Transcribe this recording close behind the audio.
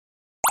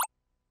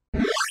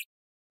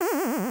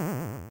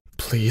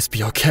Please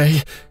be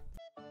okay.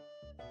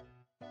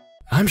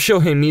 I'm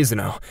Shohei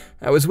Mizuno.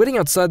 I was waiting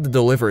outside the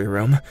delivery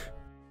room.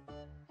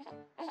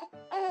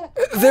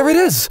 There it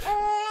is!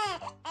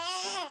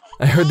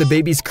 I heard the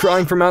babies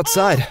crying from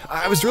outside.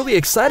 I was really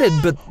excited,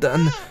 but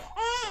then...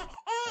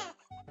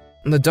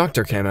 The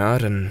doctor came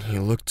out and he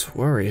looked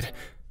worried.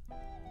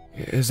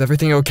 Is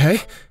everything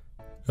okay?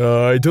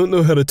 I don't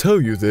know how to tell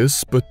you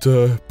this, but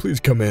please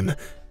come in.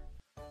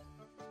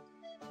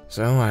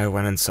 So I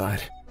went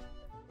inside.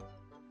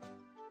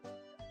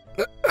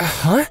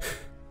 Huh?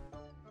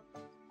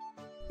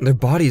 Their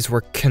bodies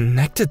were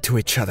connected to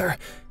each other.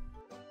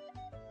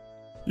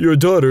 Your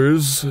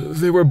daughters,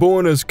 they were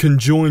born as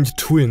conjoined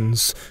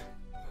twins.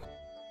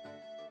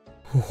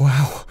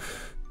 Wow.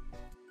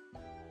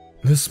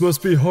 This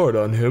must be hard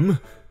on him.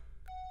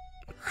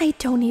 I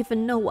don't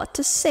even know what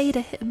to say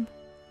to him.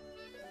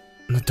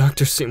 The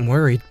doctor seemed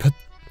worried, but...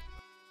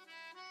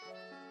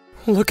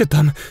 Look at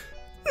them.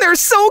 They're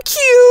so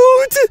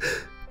cute!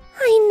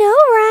 I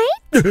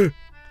know, right?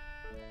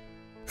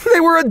 They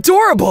were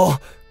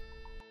adorable!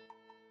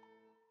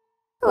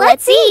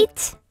 Let's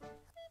eat!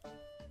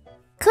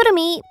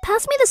 Kurumi,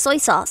 pass me the soy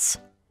sauce.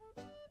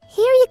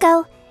 Here you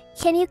go.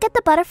 Can you get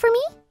the butter for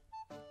me?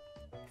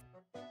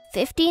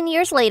 15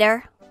 years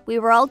later, we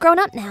were all grown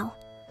up now.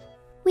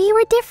 We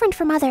were different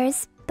from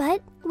others,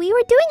 but we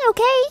were doing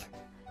okay.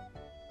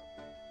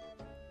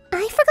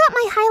 I forgot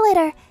my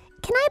highlighter.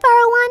 Can I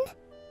borrow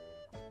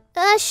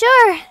one?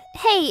 Sure.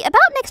 Hey,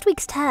 about next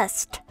week's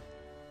test.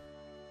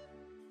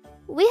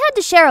 We had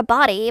to share a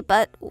body,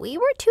 but we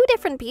were two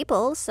different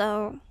people,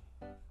 so...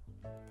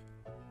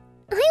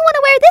 I want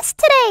to wear this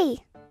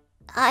today!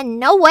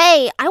 No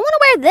way! I want to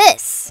wear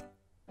this!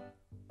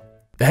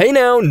 Hey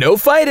now, no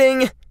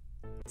fighting!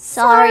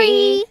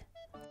 Sorry!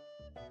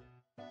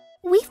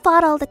 We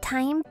fought all the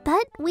time,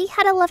 but we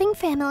had a loving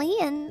family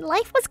and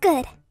life was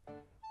good.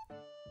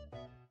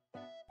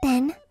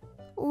 Then,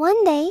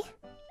 one day...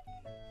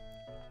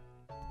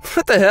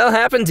 What the hell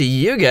happened to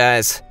you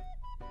guys?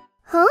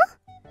 Huh?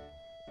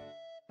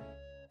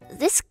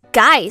 This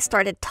guy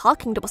started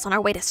talking to us on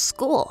our way to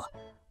school.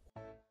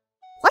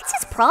 What's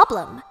his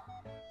problem?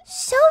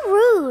 So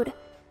rude.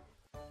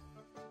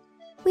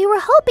 We were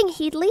hoping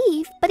he'd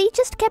leave, but he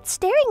just kept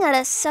staring at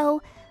us,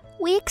 so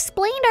we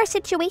explained our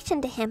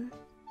situation to him.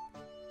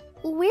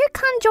 We're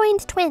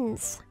conjoined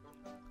twins.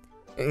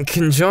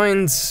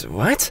 Conjoined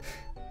what?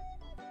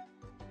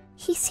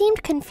 He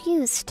seemed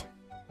confused.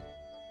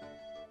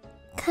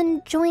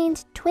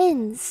 Conjoined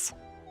twins.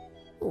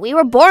 We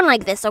were born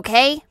like this,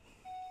 okay?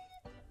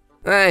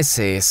 I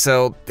see.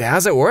 So,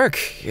 how's it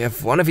work?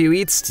 If one of you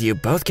eats, do you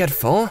both get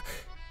full?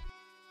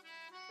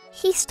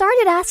 He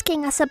started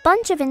asking us a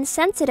bunch of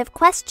insensitive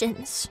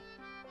questions.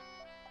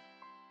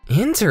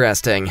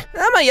 Interesting.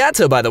 I'm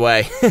Ayato, by the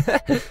way.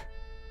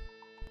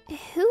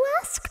 Who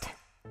asked?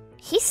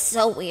 He's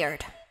so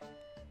weird.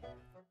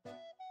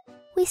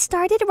 We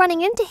started running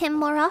into him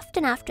more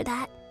often after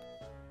that.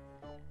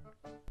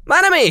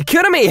 Manami!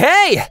 Kurumi,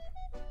 hey!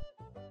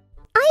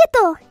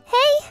 Ayato,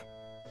 hey!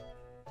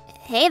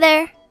 Hey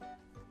there.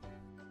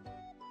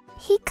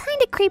 He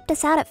kinda creeped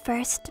us out at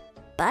first,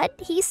 but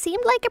he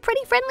seemed like a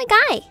pretty friendly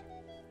guy.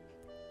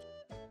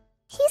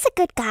 He's a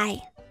good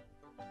guy.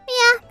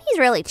 Yeah, he's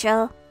really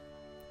chill.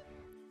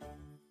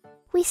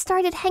 We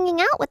started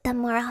hanging out with them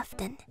more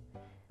often.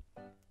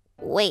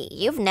 Wait,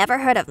 you've never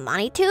heard of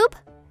Manga Dub?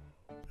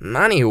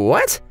 Mani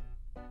what?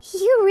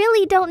 You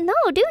really don't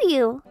know, do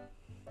you?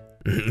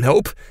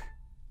 Nope.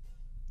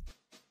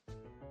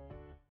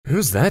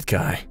 Who's that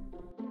guy?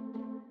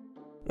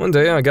 One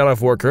day I got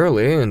off work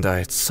early and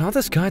I saw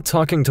this guy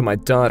talking to my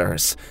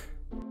daughters.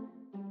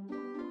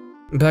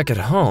 Back at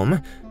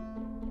home...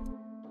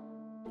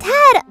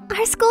 Dad,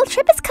 our school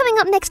trip is coming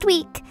up next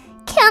week.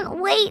 Can't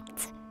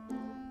wait.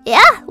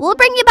 Yeah, we'll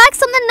bring you back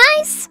something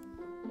nice.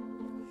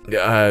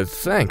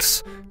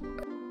 Thanks.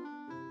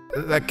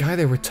 That guy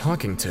they were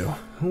talking to,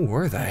 who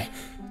were they?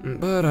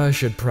 But I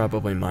should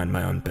probably mind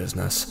my own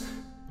business.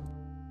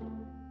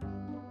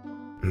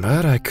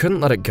 But I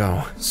couldn't let it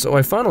go, so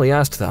I finally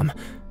asked them.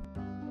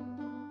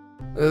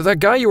 That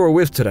guy you were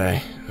with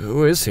today,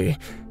 who is he?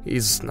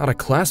 He's not a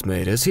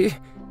classmate, is he?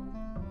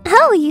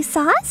 Oh, you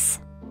saw us?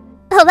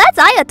 Oh, that's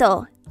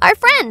Ayato, our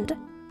friend.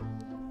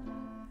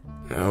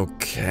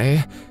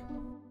 Okay.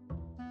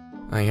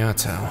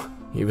 Ayato.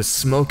 He was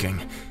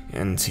smoking,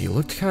 and he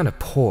looked kinda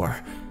poor.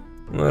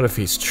 What if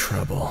he's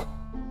trouble?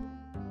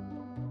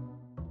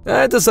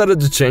 I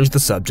decided to change the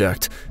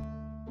subject.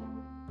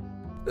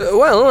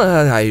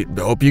 I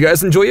hope you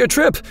guys enjoy your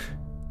trip.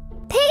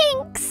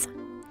 Thanks.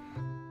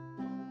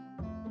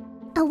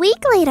 A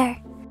week later.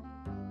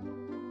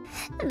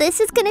 This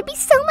is gonna be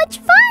so much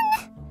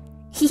fun!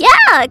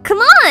 Yeah, come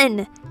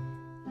on!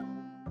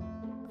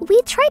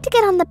 We tried to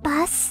get on the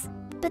bus,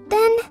 but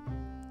then...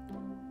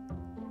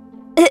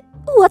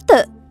 What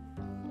the...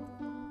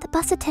 The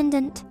bus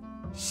attendant.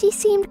 She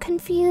seemed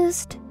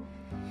confused.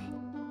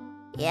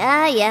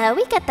 Yeah,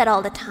 we get that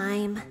all the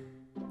time.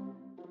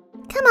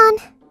 Come on.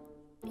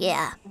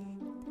 Yeah.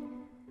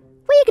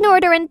 We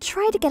ignored her and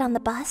tried to get on the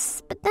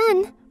bus, but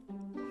then...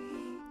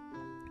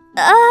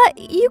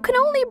 You can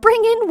only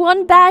bring in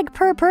 1 bag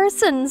per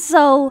person,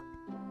 so...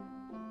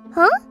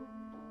 Huh?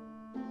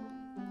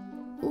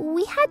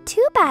 We had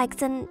 2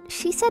 bags, and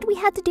she said we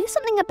had to do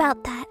something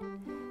about that.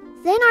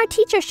 Then our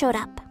teacher showed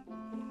up.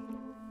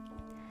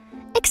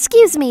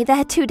 Excuse me,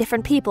 they're 2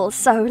 different people,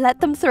 so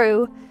let them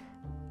through.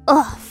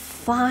 Ugh,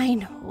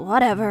 fine,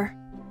 whatever.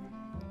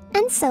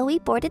 And so we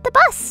boarded the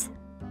bus.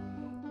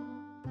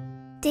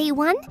 Day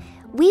 1,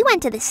 we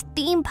went to this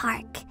theme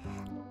park.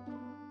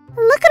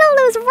 Look at all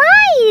those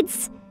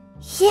rides!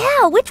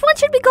 Yeah, which one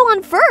should we go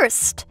on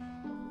first?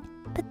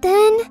 But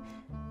then,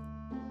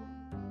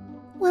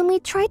 when we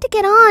tried to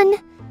get on...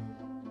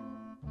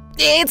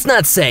 It's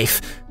not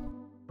safe.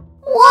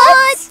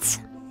 What?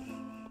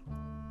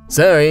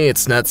 Sorry,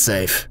 it's not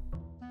safe.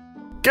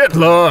 Get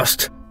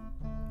lost.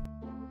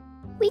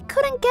 We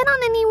couldn't get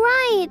on any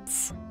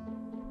rides.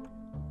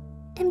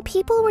 And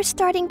people were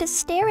starting to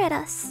stare at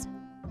us.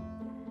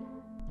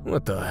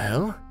 What the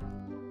hell?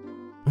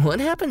 What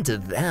happened to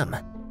them?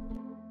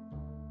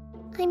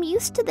 I'm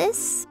used to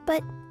this,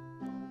 but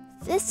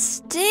this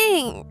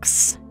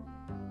stinks.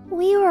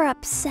 We were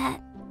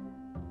upset.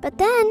 But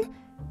then...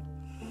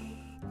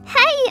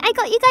 Hey, I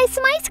got you guys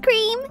some ice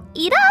cream.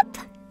 Eat up.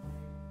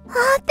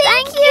 Oh,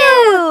 thank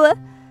you.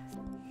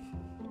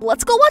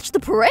 Let's go watch the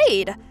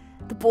parade.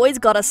 The boys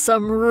got us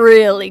some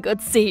really good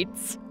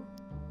seats.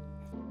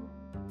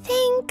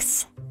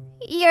 Thanks.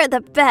 You're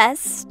the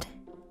best.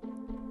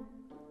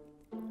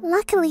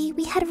 Luckily,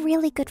 we had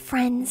really good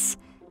friends.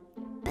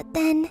 But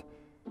then,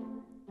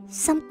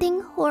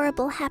 something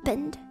horrible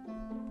happened.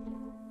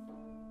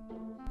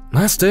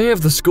 Last day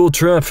of the school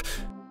trip.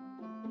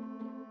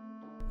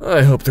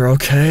 I hope they're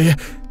okay.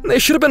 They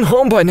should have been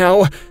home by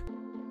now.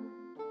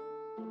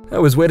 I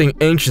was waiting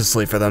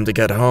anxiously for them to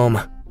get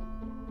home.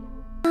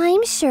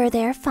 I'm sure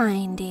they're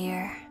fine,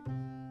 dear.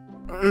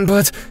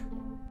 But...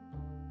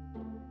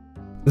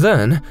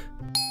 then...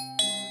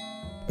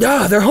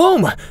 ah, they're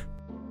home!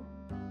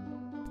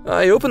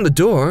 I opened the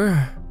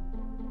door.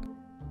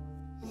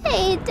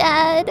 Hey,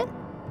 Dad.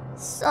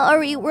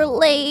 Sorry we're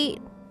late.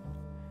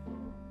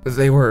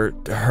 They were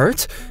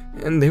hurt,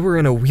 and they were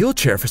in a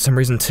wheelchair for some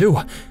reason too.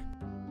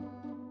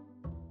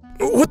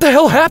 What the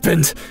hell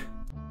happened?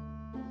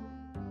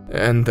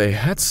 And they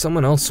had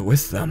someone else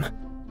with them.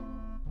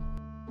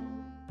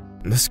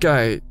 This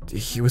guy,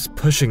 he was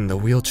pushing the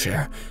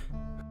wheelchair.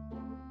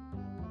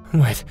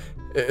 Wait,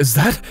 is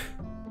that...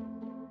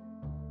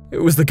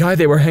 It was the guy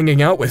they were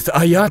hanging out with,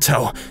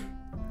 Ayato.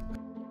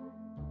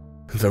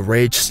 The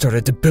rage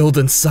started to build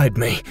inside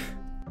me.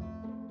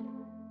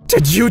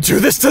 Did you do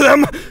this to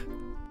them?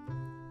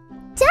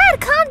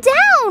 Dad, calm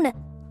down!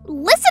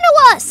 Listen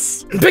to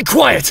us! Be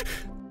quiet!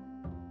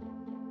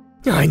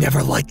 I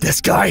never liked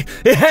this guy.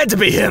 It had to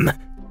be him.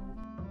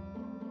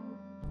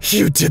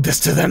 You did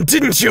this to them,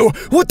 didn't you?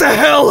 What the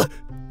hell?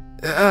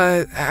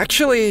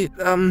 Actually,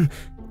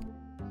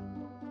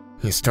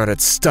 He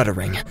started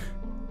stuttering.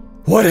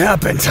 What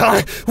happened,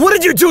 huh? What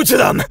did you do to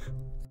them?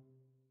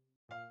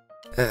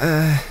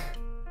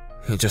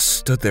 He just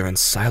stood there in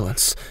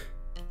silence.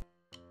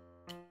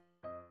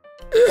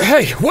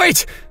 Hey,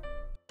 wait!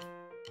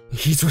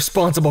 He's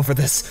responsible for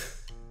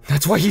this.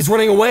 That's why he's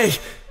running away.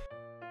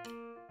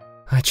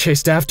 I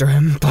chased after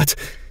him, but...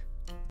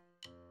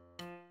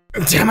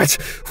 damn it!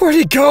 Where'd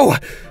he go?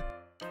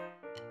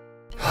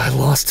 I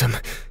lost him.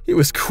 He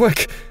was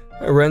quick.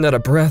 I ran out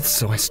of breath,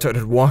 so I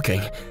started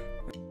walking.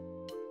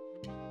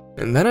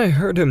 And then I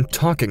heard him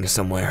talking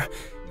somewhere.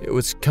 It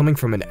was coming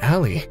from an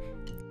alley.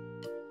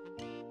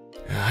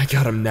 I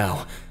got him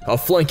now. I'll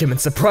flank him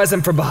and surprise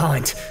him from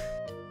behind.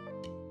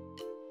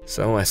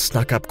 So I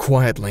snuck up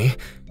quietly.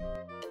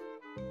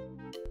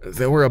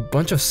 There were a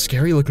bunch of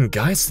scary-looking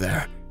guys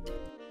there.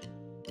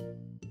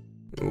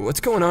 What's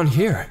going on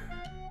here?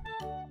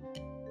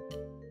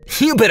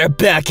 You better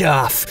back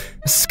off!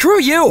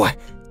 Screw you!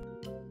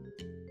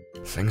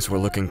 Things were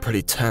looking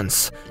pretty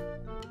tense.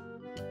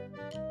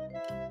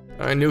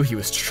 I knew he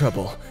was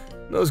trouble.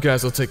 Those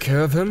guys will take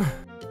care of him.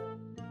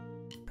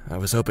 I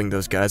was hoping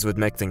those guys would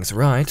make things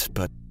right,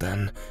 but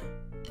then...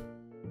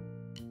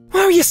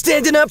 Why are you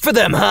standing up for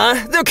them,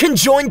 huh? They're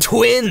conjoined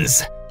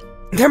twins!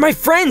 They're my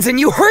friends and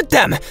you hurt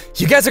them!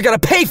 You guys are gonna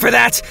pay for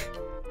that!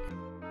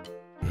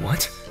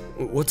 What?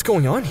 What's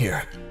going on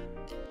here?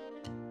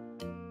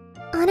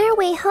 On our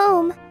way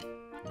home.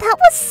 That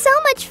was so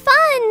much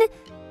fun!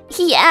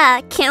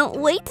 Yeah, can't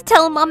wait to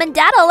tell Mom and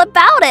Dad all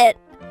about it!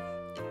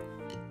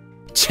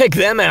 Check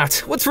them out!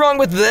 What's wrong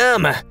with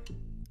them?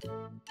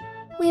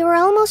 We were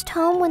almost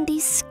home when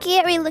these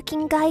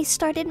scary-looking guys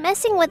started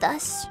messing with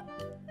us.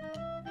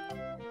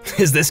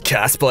 Is this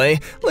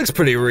cosplay? Looks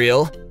pretty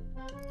real.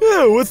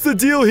 Yeah, what's the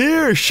deal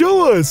here?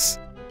 Show us!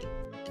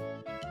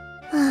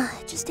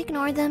 Just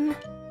ignore them.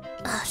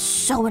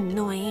 So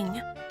annoying.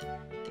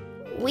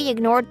 We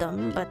ignored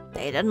them, but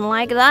they didn't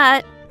like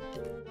that.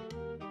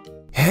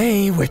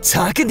 Hey, we're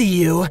talking to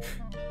you.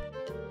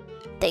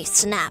 They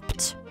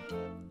snapped.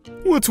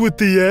 What's with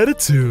the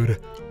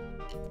attitude?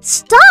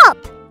 Stop!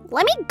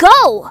 Let me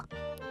go!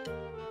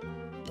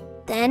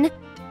 Then,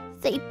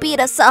 they beat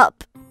us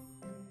up.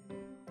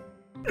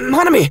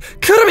 Manami!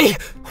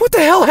 Kurumi! What the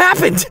hell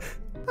happened?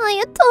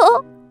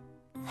 Ayato!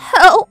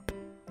 Help!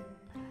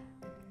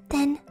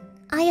 Then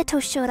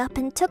Ayato showed up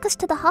and took us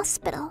to the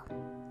hospital.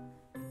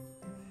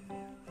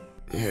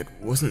 It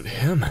wasn't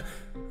him.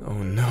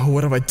 Oh no,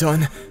 what have I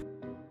done?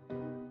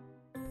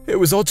 It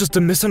was all just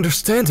a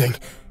misunderstanding.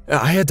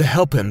 I had to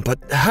help him, but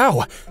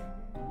how?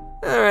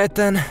 Alright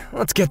then,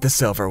 let's get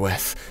this over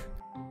with.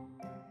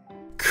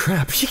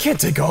 Crap, he can't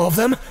take all of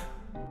them!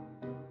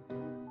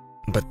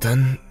 But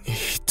then,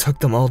 he took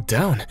them all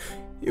down.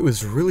 It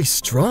was really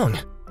strong.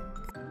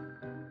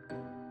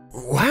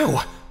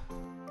 Wow!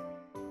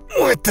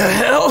 What the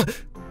hell?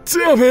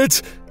 Damn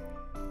it!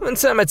 One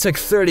time I took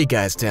 30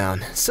 guys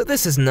down, so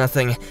this is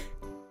nothing.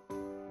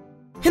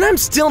 And I'm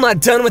still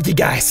not done with you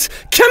guys!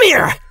 Come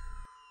here!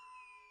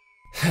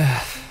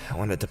 I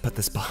wanted to put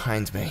this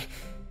behind me.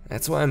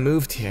 That's why I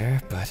moved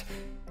here, but...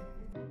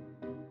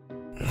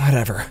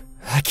 whatever.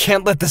 I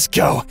can't let this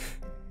go.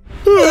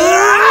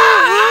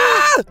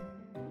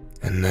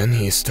 And then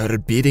he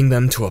started beating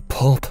them to a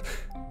pulp.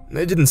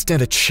 They didn't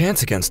stand a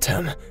chance against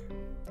him.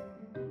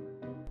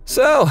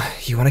 So,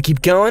 you want to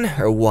keep going,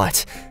 or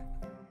what?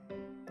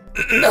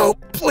 No,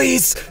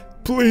 please!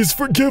 Please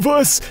forgive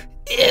us!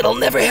 It'll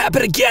never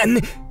happen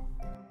again!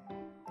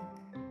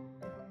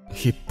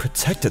 He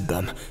protected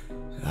them.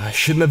 I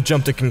shouldn't have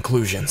jumped to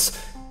conclusions.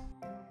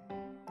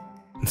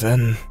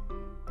 Then...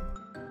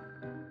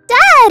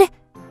 Dad!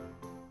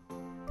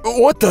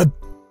 What the?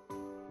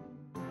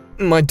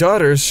 My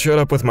daughters showed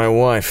up with my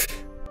wife.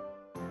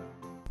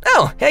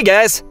 Oh, hey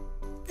guys!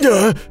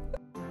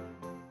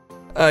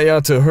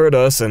 Ayato heard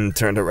us and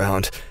turned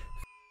around.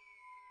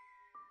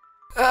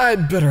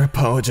 I'd better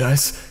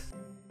apologize.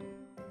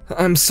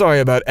 I'm sorry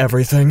about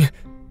everything.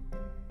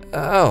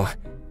 Oh.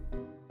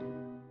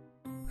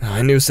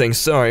 I knew saying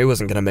sorry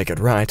wasn't gonna make it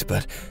right,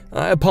 but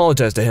I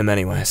apologized to him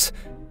anyways.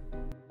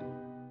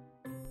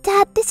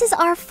 Dad, this is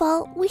our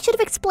fault. We should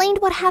have explained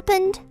what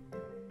happened.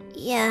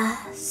 Yeah,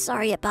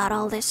 sorry about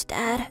all this,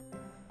 Dad.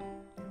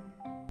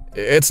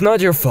 It's not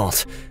your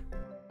fault.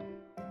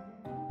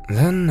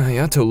 Then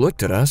Ayato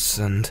looked at us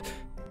and...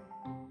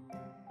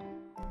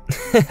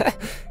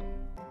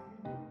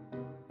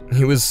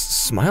 he was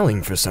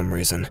smiling for some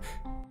reason.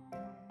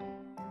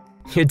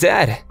 Your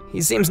dad,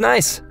 he seems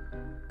nice.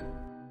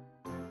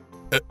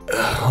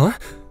 Huh?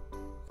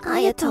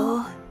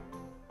 Ayato.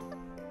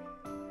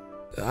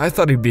 I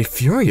thought he'd be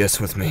furious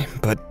with me,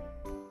 but...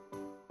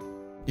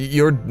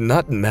 You're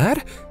not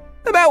mad?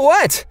 About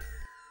what?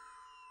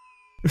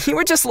 You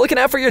were just looking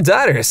out for your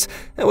daughters.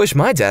 I wish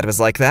my dad was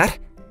like that.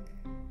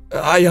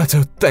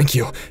 Ayato, thank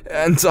you,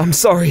 and I'm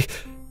sorry.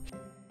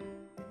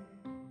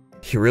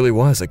 He really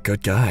was a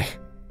good guy.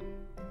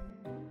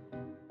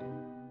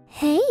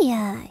 Hey,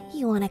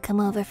 you wanna come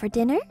over for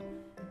dinner?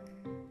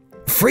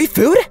 Free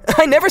food?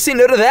 I never say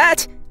no to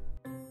that!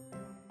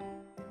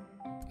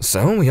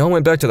 So, we all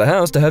went back to the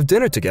house to have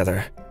dinner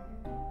together.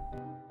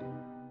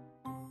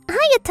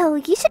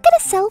 Ayato, you should get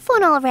a cell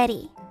phone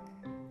already.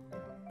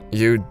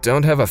 You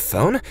don't have a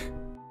phone?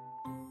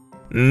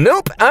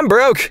 Nope, I'm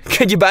broke.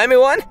 Could you buy me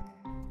one?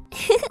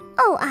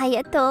 Oh,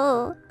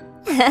 Ayato.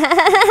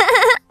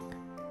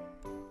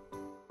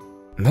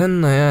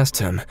 Then I asked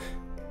him,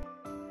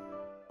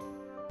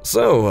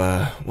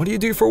 so, what do you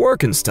do for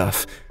work and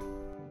stuff?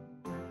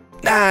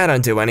 I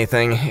don't do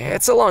anything.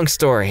 It's a long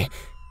story.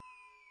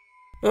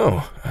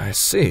 Oh, I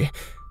see.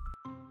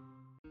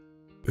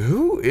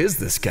 Who is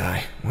this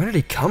guy? Where did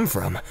he come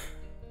from?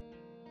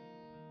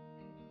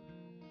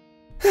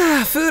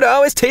 Food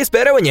always tastes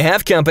better when you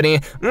have company.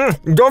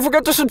 Don't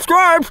forget to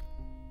subscribe!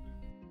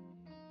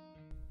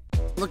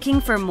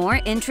 Looking for more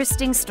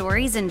interesting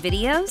stories and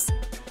videos?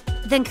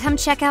 Then come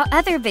check out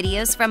other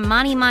videos from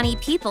Mani Mani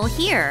people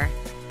here.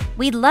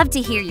 We'd love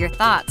to hear your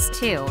thoughts,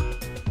 too.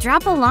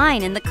 Drop a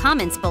line in the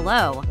comments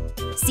below.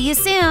 See you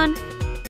soon!